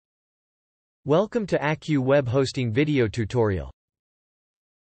Welcome to Accu Web Hosting video tutorial.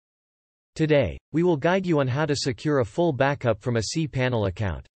 Today, we will guide you on how to secure a full backup from a cPanel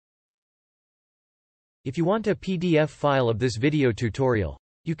account. If you want a PDF file of this video tutorial,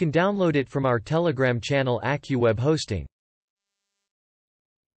 you can download it from our Telegram channel Accu Web Hosting.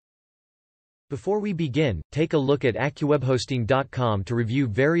 Before we begin, take a look at accuwebhosting.com to review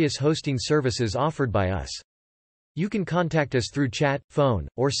various hosting services offered by us. You can contact us through chat, phone,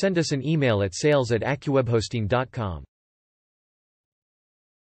 or send us an email at sales@accuwebhosting.com.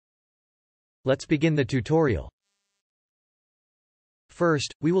 Let's begin the tutorial.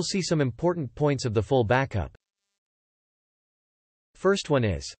 First, we will see some important points of the full backup. First one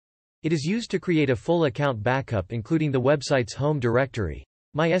is, it is used to create a full account backup including the website's home directory,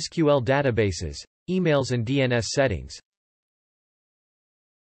 MySQL databases, emails and DNS settings.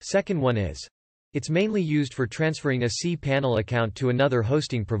 Second one is, it's mainly used for transferring a cPanel account to another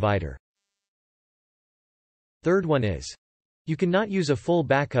hosting provider. Third one is, you cannot use a full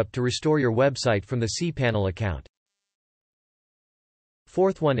backup to restore your website from the cPanel account.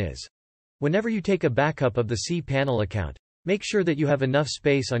 Fourth one is, whenever you take a backup of the cPanel account, make sure that you have enough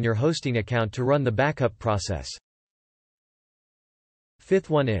space on your hosting account to run the backup process. Fifth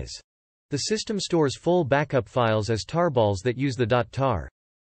one is, the system stores full backup files as tarballs that use the .tar.gz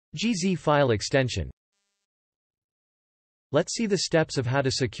file extension. Let's see the steps of how to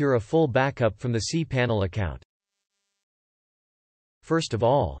secure a full backup from the cPanel account. First of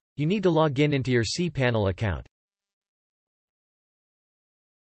all, you need to log into your cPanel account.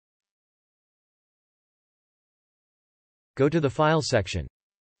 Go to the File section.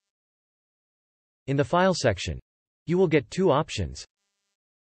 In the File section, you will get two options.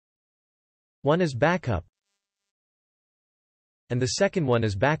 One is Backup, and the second one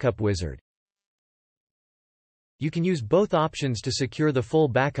is Backup Wizard. You can use both options to secure the full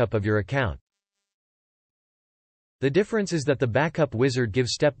backup of your account. The difference is that the Backup Wizard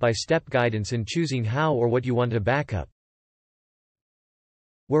gives step-by-step guidance in choosing how or what you want to backup.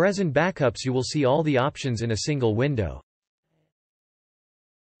 Whereas in Backups you will see all the options in a single window.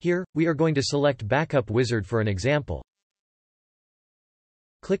 Here, we are going to select Backup Wizard for an example.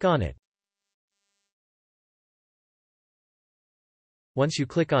 Click on it. Once you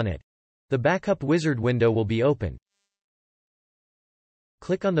click on it, the Backup Wizard window will be open.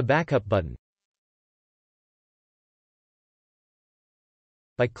 Click on the Backup button.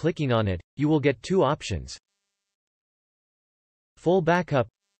 By clicking on it, you will get two options: Full Backup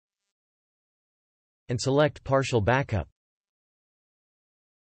and select Partial Backup.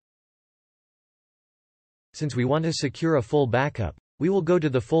 Since we want to secure a full backup, we will go to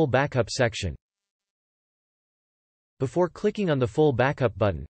the Full Backup section. Before clicking on the Full Backup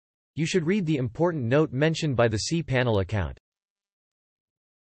button, you should read the important note mentioned by the cPanel account.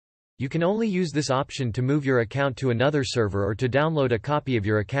 You can only use this option to move your account to another server or to download a copy of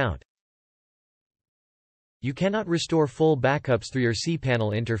your account. You cannot restore full backups through your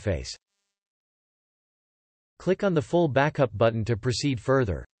cPanel interface. Click on the Full Backup button to proceed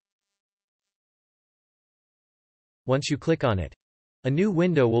further. Once you click on it, a new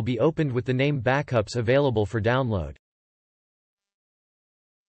window will be opened with the name Backups available for download.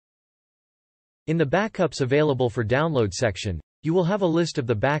 In the Backups available for download section, you will have a list of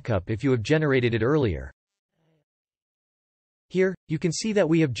the backup if you have generated it earlier. Here, you can see that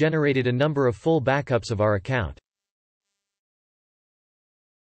we have generated a number of full backups of our account.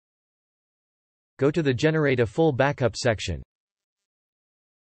 Go to the Generate a Full Backup section.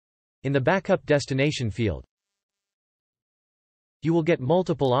 In the Backup Destination field, you will get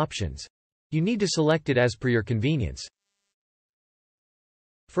multiple options. You need to select it as per your convenience.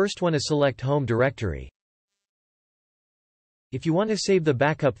 First one is select Home Directory. If you want to save the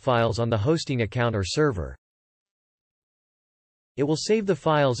backup files on the hosting account or server, it will save the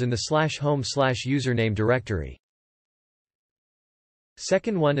files in the /home/username directory.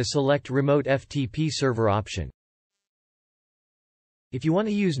 Second one is select Remote FTP Server option. If you want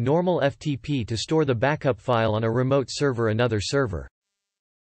to use normal FTP to store the backup file on a remote server, another server.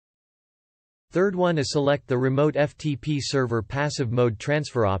 Third one is select the Remote FTP Server Passive Mode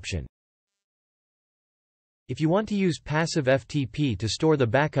Transfer option. If you want to use passive FTP to store the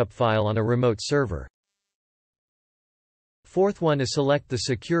backup file on a remote server. Fourth one is select the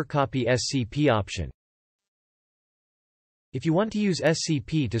Secure Copy SCP option. If you want to use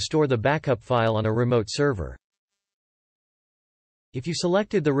SCP to store the backup file on a remote server. If you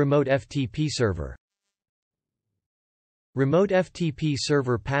selected the Remote FTP Server, Remote FTP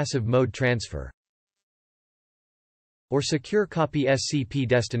Server Passive Mode Transfer, or Secure Copy SCP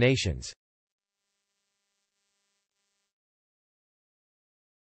Destinations.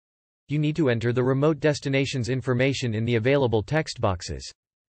 you need to enter the remote destination's information in the available text boxes.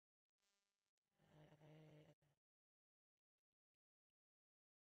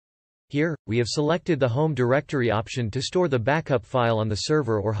 Here, we have selected the home directory option to store the backup file on the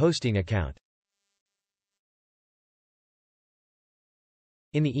server or hosting account.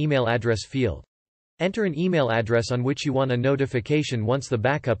 In the email address field, enter an email address on which you want a notification once the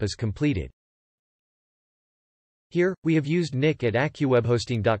backup is completed. Here, we have used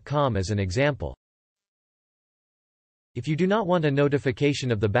nick@accuwebhosting.com as an example. If you do not want a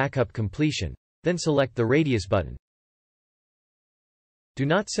notification of the backup completion, then select the radius button. Do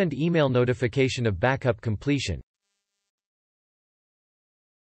not send email notification of backup completion.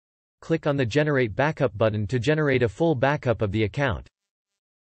 Click on the Generate Backup button to generate a full backup of the account.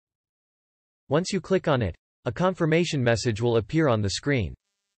 Once you click on it, a confirmation message will appear on the screen.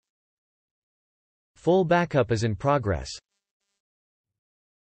 Full backup is in progress.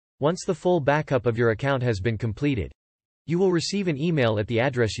 Once the full backup of your account has been completed, you will receive an email at the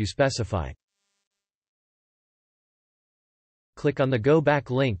address you specified. Click on the Go Back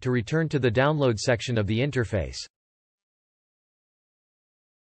link to return to the download section of the interface.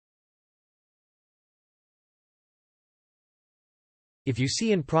 If you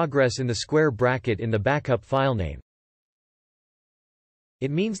see in progress in the square bracket in the backup file name,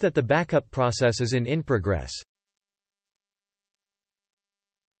 it means that the backup process is in progress.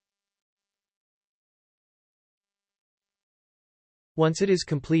 Once it is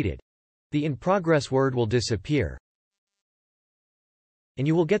completed, the in progress word will disappear, and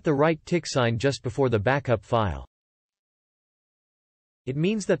you will get the right tick sign just before the backup file. It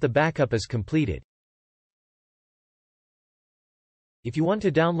means that the backup is completed. If you want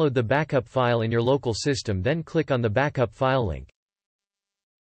to download the backup file in your local system, then click on the backup file link.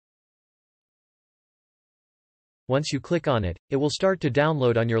 Once you click on it, it will start to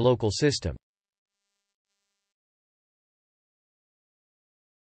download on your local system.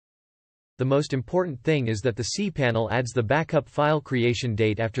 The most important thing is that the cPanel adds the backup file creation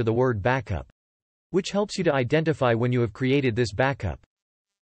date after the word backup, which helps you to identify when you have created this backup.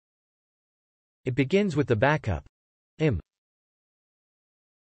 It begins with the backup im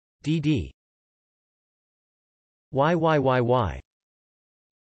dd yyyy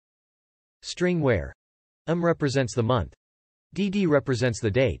string where represents the month, dd represents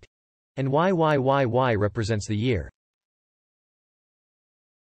the date, and yyyy represents the year.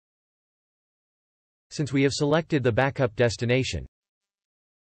 Since we have selected the backup destination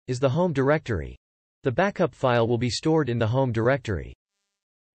is the home directory, the backup file will be stored in the home directory.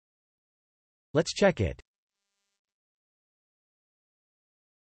 Let's check it.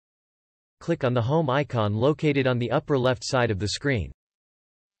 Click on the home icon located on the upper left side of the screen.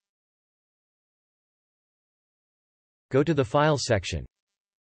 Go to the File section.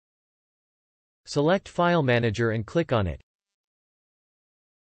 Select File Manager and click on it.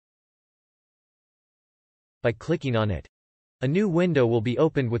 By clicking on it, a new window will be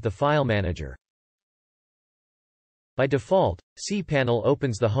opened with the File Manager. By default, cPanel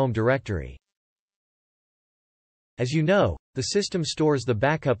opens the home directory. As you know, the system stores the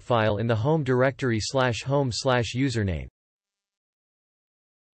backup file in the home directory /home/username.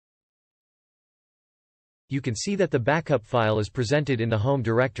 You can see that the backup file is presented in the home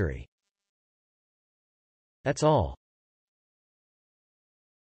directory. That's all.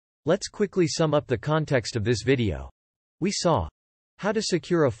 Let's quickly sum up the context of this video. We saw how to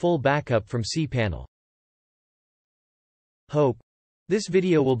secure a full backup from cPanel. Hope this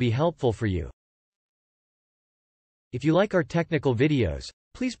video will be helpful for you. If you like our technical videos,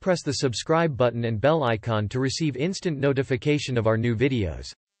 please press the subscribe button and bell icon to receive instant notification of our new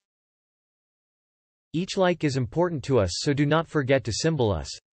videos. Each like is important to us, so do not forget to symbol us.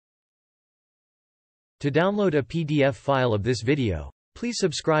 To download a PDF file of this video, please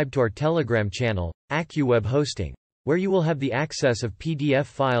subscribe to our Telegram channel, AccuWeb Hosting, where you will have the access of PDF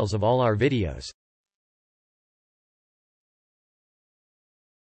files of all our videos.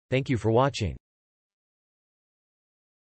 Thank you for watching.